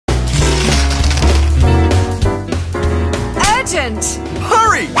instant!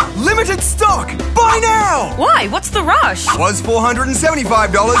 Hurry! Limited stock! Buy now! Why? What's the rush? Was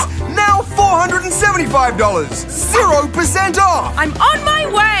 $475, now $475! 0% off! I'm on my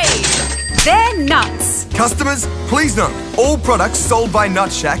way! They're nuts! Customers, please note, all products sold by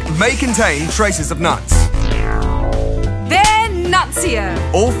Nut Shack may contain traces of nuts. They're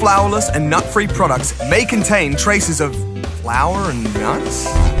nutsier! All flourless and nut-free products may contain traces of flour and nuts?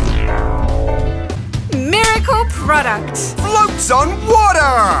 Miracle product! Floats on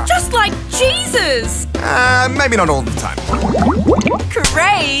water! Just like Jesus! Maybe not all the time.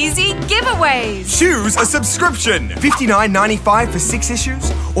 Crazy giveaways! Choose a subscription. $59.95 for 6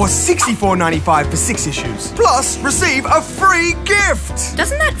 issues or $64.95 for 6 issues. Plus, receive a free gift.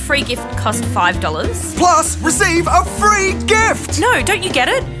 Doesn't that free gift cost $5? Plus, receive a free gift. No, don't you get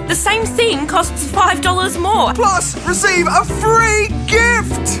it? The same thing costs $5 more. Plus, receive a free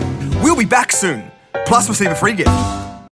gift. We'll be back soon. Plus, receive a free gift.